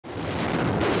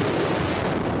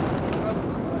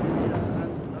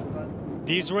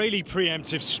The Israeli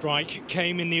preemptive strike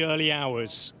came in the early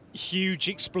hours. Huge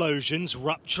explosions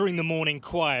rupturing the morning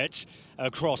quiet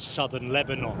across southern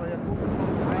Lebanon.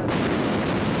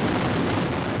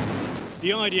 The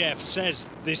IDF says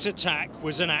this attack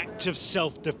was an act of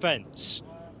self-defense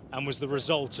and was the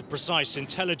result of precise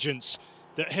intelligence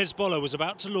that Hezbollah was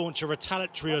about to launch a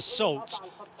retaliatory assault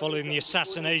following the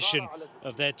assassination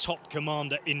of their top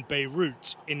commander in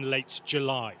Beirut in late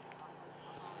July.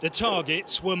 The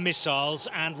targets were missiles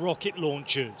and rocket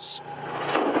launchers,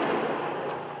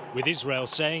 with Israel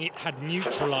saying it had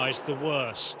neutralized the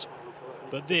worst.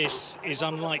 But this is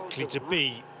unlikely to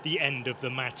be the end of the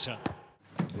matter.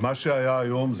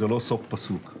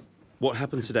 What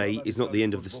happened today is not the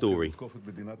end of the story.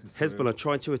 Hezbollah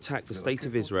tried to attack the state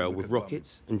of Israel with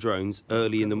rockets and drones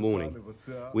early in the morning.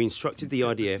 We instructed the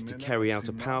IDF to carry out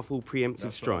a powerful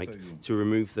preemptive strike to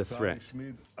remove the threat.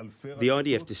 The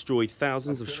IDF destroyed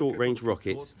thousands of short-range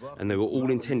rockets, and they were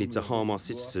all intended to harm our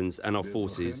citizens and our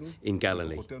forces in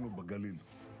Galilee.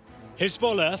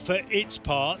 Hezbollah, for its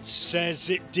part, says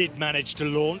it did manage to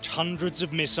launch hundreds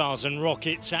of missiles and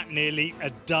rockets at nearly a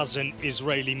dozen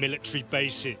Israeli military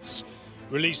bases,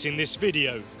 releasing this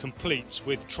video complete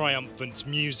with triumphant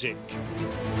music.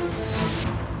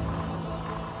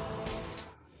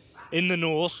 In the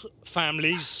north,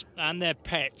 families and their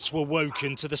pets were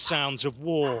woken to the sounds of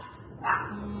war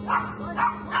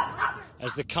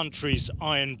as the country's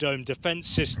Iron Dome defense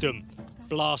system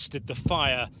blasted the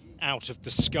fire out of the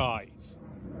sky.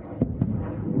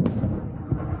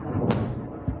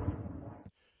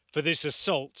 For this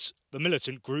assault, the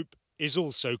militant group is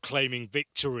also claiming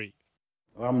victory.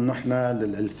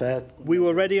 We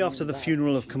were ready after the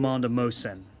funeral of Commander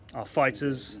Mohsen. Our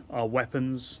fighters, our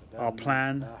weapons, our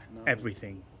plan,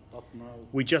 everything.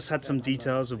 We just had some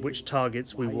details of which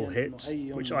targets we will hit,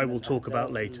 which I will talk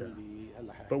about later.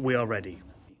 But we are ready.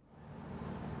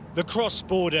 The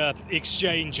cross-border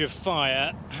exchange of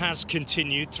fire has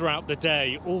continued throughout the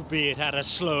day, albeit at a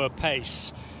slower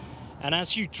pace. And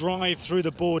as you drive through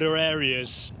the border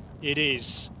areas, it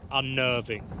is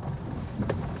unnerving.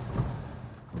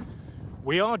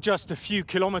 We are just a few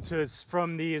kilometers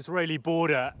from the Israeli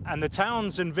border, and the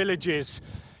towns and villages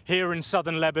here in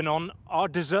southern Lebanon are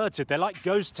deserted. They're like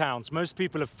ghost towns. Most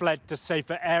people have fled to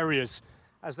safer areas,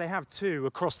 as they have too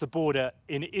across the border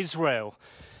in Israel.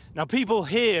 Now, people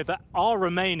here that are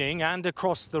remaining and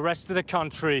across the rest of the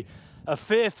country are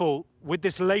fearful with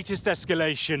this latest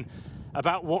escalation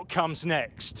about what comes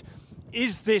next.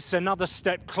 Is this another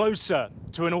step closer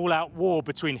to an all-out war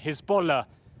between Hezbollah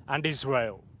and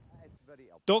Israel?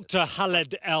 Dr.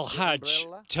 Khaled El-Hajj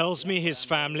tells me his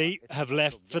family have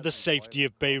left for the safety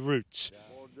of Beirut.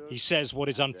 He says what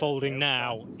is unfolding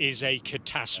now is a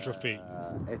catastrophe.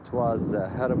 It was a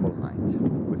horrible night.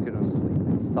 We couldn't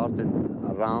sleep. It started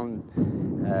around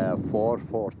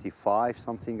 4:45,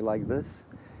 something like this,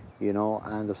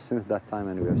 and since that time,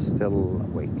 and we're still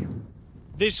awake.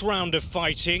 This round of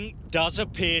fighting does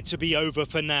appear to be over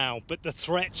for now, but the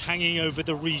threat hanging over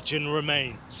the region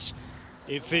remains.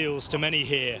 It feels to many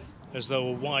here as though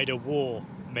a wider war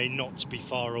may not be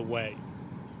far away.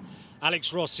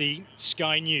 Alex Rossi,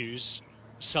 Sky News,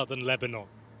 Southern Lebanon.